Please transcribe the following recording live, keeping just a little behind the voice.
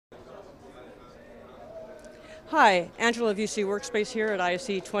Hi, Angela of UC Workspace here at ISE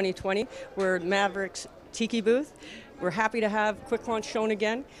 2020. We're at Maverick's Tiki booth. We're happy to have Quicklaunch shown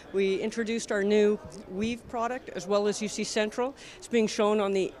again. We introduced our new WEAV product as well as UC Central. It's being shown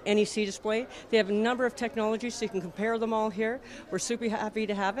on the NEC display. They have a number of technologies so you can compare them all here. We're super happy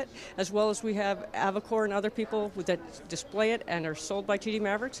to have it, as well as we have Avocor and other people that display it and are sold by TD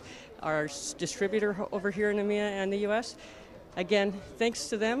Mavericks, our distributor over here in EMEA and the US. Again, thanks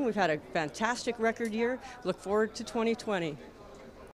to them, we've had a fantastic record year. Look forward to 2020.